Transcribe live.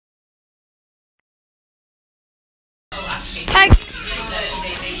Hi.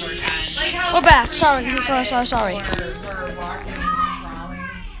 We're back. Sorry.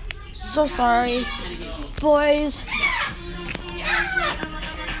 So sorry, boys.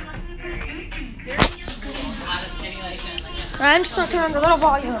 I'm just gonna turn on the little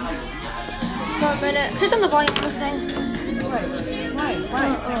volume for a minute. Just on the volume for this thing.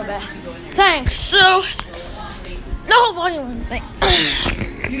 Right. Thanks. So, the whole volume thing.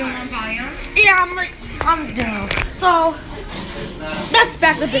 You don't want volume? Yeah, I'm down. So, that's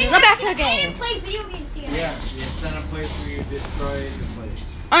back to the business. Now back to the game. Play video games together. Yeah, it's not a place where you destroy the place.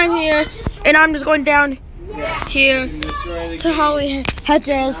 I'm here, and I'm just going down here to Holly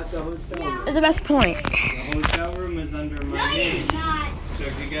Hedges. It's the best point. The hotel room is under my name. So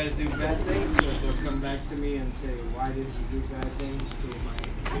if you guys do bad things, they'll come back to me and say, why did you do bad things to my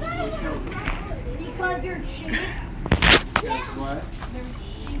hotel room? Because you're cheap. Guess what?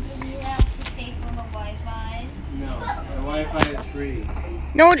 You have to pay for the Wi-Fi. No, the Wi-Fi is free.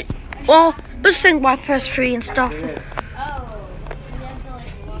 No, well, let's saying Wi-Fi is free and stuff. It is. Oh. You have to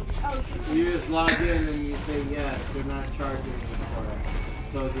like walk. Oh. You just log in and you say yes, they're not charging you for it.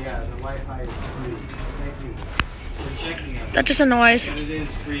 So yeah, the Wi-Fi is free. Thank you for checking it. That just annoys. But it is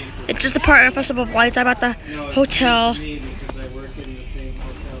free. It's just a part of us of lights. I'm at the hotel. Me because I work in the same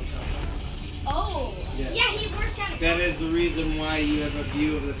hotel company. Oh. Yes. Yeah, he worked at. That is the reason why you have a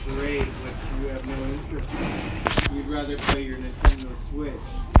view of the parade, which you have no interest in. You'd rather play your Nintendo Switch.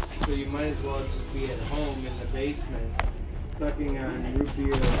 So you might as well just be at home in the basement, sucking on root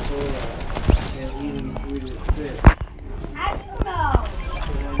beer and cola and eating Swedish fish. I don't know.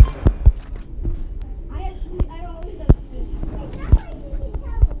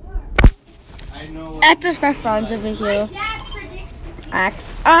 I know. Actors my friends over here.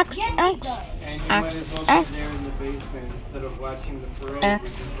 X. And you might as well be there in the basement instead of watching the parade.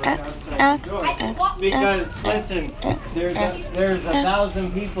 Because listen, there's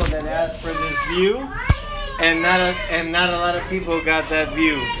 1,000 people that asked for this view, and not a lot of people got that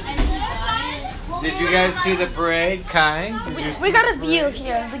view. Did you guys see the parade, Kai? We got a view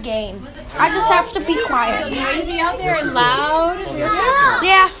here of the game. I just have to be quiet. Noisy out there and loud.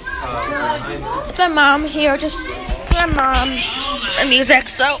 Yeah. It's my mom here. Just it's my mom and music.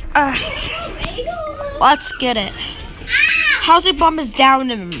 So let's get it. How's your bum is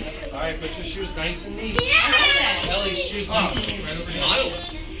down in me? Alright, put your shoes nice and neat. Ellie's shoes nice and neat. Right over here.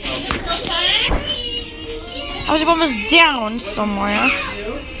 How's your bum is down somewhere?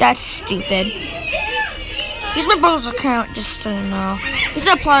 That's stupid. Here's my brother's account, just so you know. He's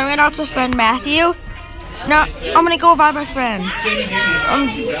not playing right now to friend Matthew. No, I'm gonna go by my friend.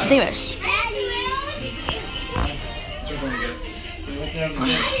 Davis.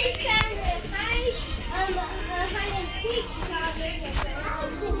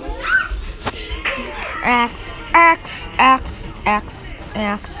 X.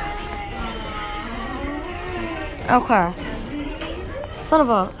 Okay. Son of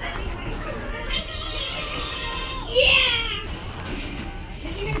a.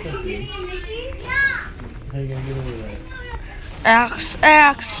 How you gonna get over that?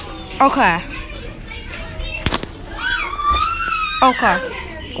 X. Okay.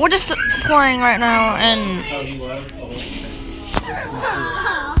 We're just playing right now, and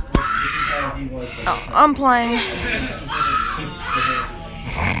I'm playing.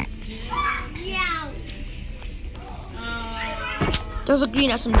 There's a green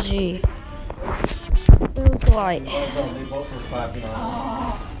SMG. There's light. They both were clapping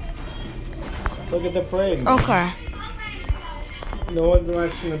on. Look at the parade. Okay. No one's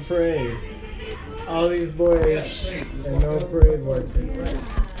watching the parade. All these boys and no parade watching.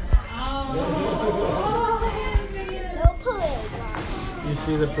 You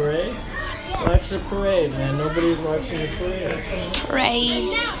see the parade? Watch the parade, man. Nobody's watching the parade. Parade.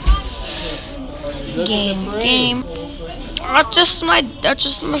 Look at the parade. Game. That's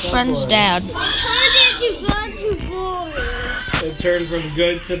just my friend's dad. It turned from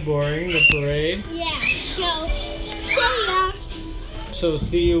good to boring, the parade. Yeah, yeah. So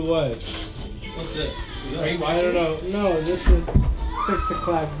see you what? What's this? Are you watching? I don't know. No, this is 6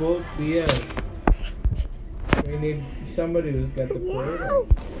 o'clock both BS. We need somebody who's got the parade on.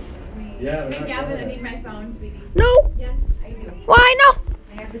 Yeah, they're not Gavin, I need my phone, sweetie. No. Yes, I do. Why no?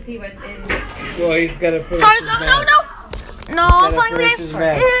 I have to see what's in. Well, he's got to finish Sorry, his match. No, I'm Gotta playing finish his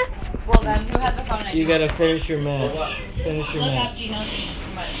match. Well, then, who has a phone? You got to finish your match. Finish your Look up, match. do you know what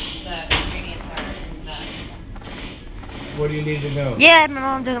the ingredients are in that? What do you need to know? Yeah, my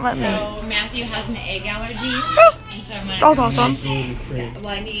mom didn't let me. So, Matthew has an egg allergy. And so I'm That was awesome. Gluten free. Well,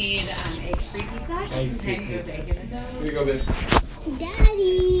 I need egg-free pizza. Egg-free Sometimes there's egg in the dough. Here you go, babe.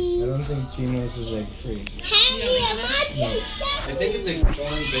 Daddy. I don't think think Geno's is egg free. I think it's a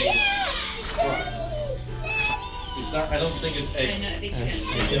corn-based crust. It's not. I don't think it's egg.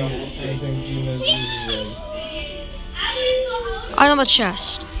 We'll I see. think Geno's uses egg. I'm on the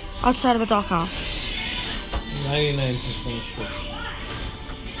chest, outside of the doghouse. 99% sure.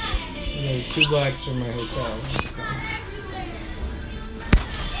 And 2 blocks from my hotel.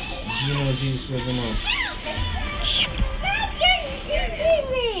 Geno's East River North.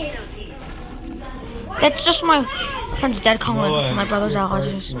 That's just my friend's dad calling Boy, for my brother's your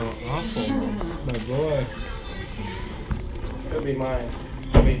allergies. farts smell awful, my boy. Could be mine.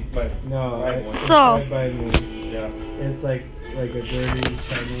 I mean, but No, it's So- right by me. yeah. It's like a dirty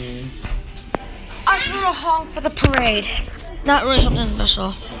Chinese, I just want to honk for the parade. Not really something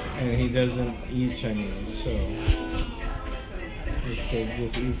special. and he doesn't eat Chinese, so this kid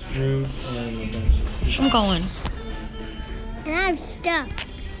just eats fruit and a bunch of. I'm going. And I'm stuck.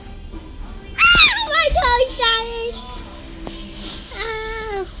 Ah, my toe's dying.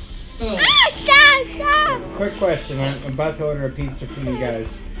 Stop. Quick question: I'm about to order a pizza for you guys.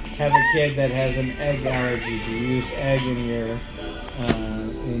 Have a kid that has an egg allergy. Do you use egg in your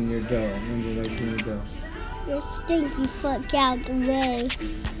dough? When you like in your dough? You stinky fuck out the way.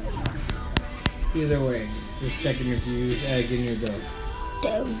 Either way, just checking if you use egg in your dough.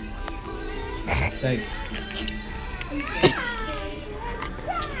 Dude. Thanks.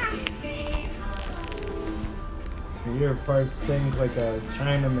 Your fart stings like a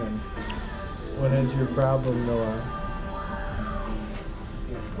Chinaman. What is your problem, Noah?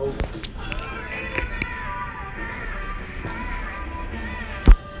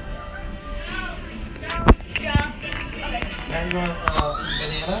 And you want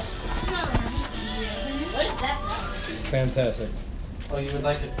banana? What is that? Fantastic. Oh, you would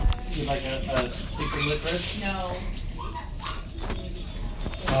like a take some licorice? No.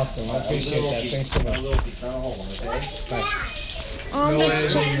 Awesome. I appreciate that. Thanks so much. A little piece, not a whole one, okay? Bye. No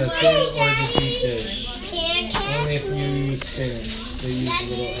egg in the thin or the deep dish. Only if you use spinach. They use a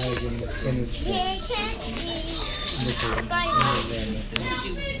little egg in the spinach dish. Liquid. I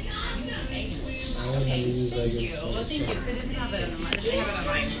would never use egg in spinach. Thank you. They didn't have it on mine. They have it on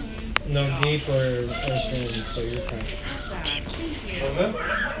mine. No deep or thin, so you're fine. Okay.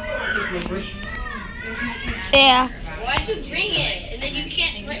 Just licorice. Yeah. Why'd you bring it? And then you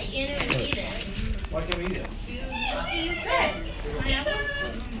can't let Anna eat it. Why can't we eat it? You said.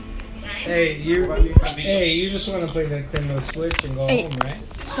 Hey, you just want to play Nintendo Switch and go 8, home, right?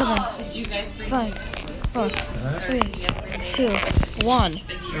 7, Did you guys bring 5, 4, Huh? 3, Did you guys bring 2, 1.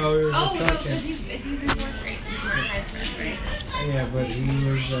 No, we were Oh, just no, talking. because he's in 4th grade. He's in high school, right? Yeah, but he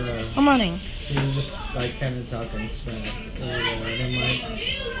was just like kind of talking smack over there, and I'm like,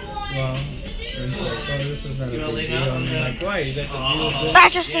 well, and he's like, oh, this is not a big deal. And I'm like, why? You got the deal with this?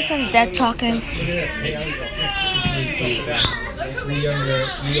 That's just my friend's dad talking. The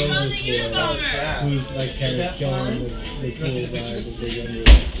oldest boy, who's like kind of killing the cool vibe of the younger.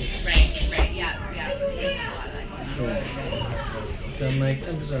 Right, yeah. Yeah. So I'm like,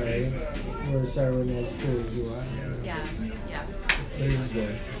 I'm sorry, we're sorry we're not as cool as you are. Yeah. But he's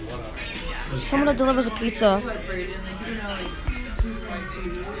good. Someone that delivers a pizza.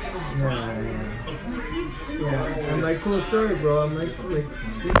 Yeah, I'm like, cool story, bro. I'm like,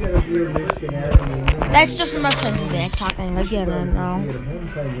 you gotta be a Michigan Avenue. That's just my friend's dad talking again and now.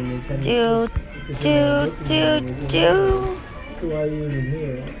 Do. So why are you even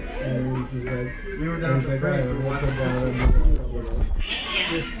here? And he's just like, We were down for friends. We were watching just,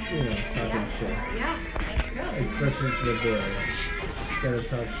 talking shit. Especially to the boy. Gotta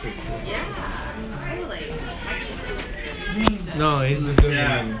talk shit to him. No, he's a good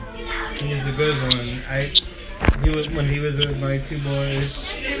one. He's a good one. When he was with my 2 boys.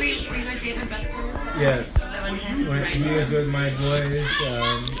 Yes. When he was with my boys,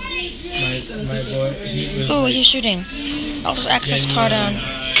 my boy, he was. Ooh, he's shooting. I'll just access card on.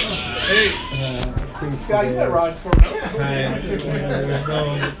 Scott, you got Rod for There was no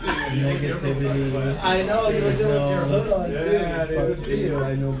negativity. I know, you were doing your hood on too. Yeah, they would see you.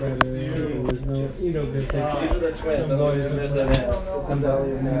 I know better. There was no, good things. These are the twins. Some boys would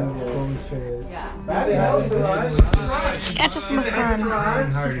That's just my friend.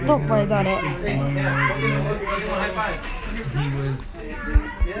 Don't worry about it. He was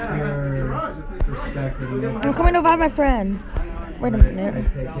pure perspective. I'm coming over with my friend. Wait a minute.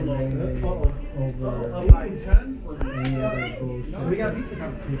 Over any other bullshit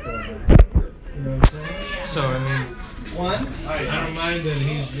people. You know what I'm saying? So, I mean, One? I don't mind that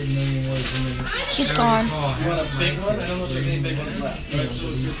he's a million words in there. He's gone. You want a big one? I don't know if there's any big ones left.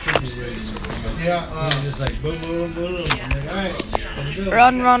 Yeah, he's just like boom, boom, boom. I'm like, alright, let's go.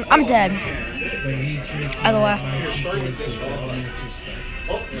 Run, run. I'm dead. But he treats Either me way. like my keyboard with all due respect.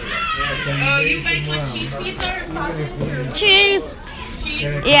 Oh, you guys want cheese pizza or sausage? Cheese!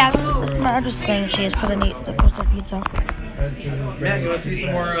 Yeah, I'm just saying cheese because I need the pizza. Matt, you want to see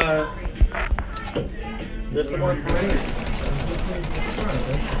some more, there's some more parade.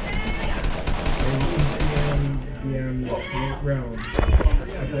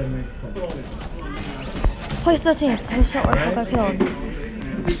 Place 13. This shot right I got killed.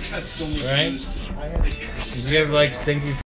 Right? Did you ever like thank you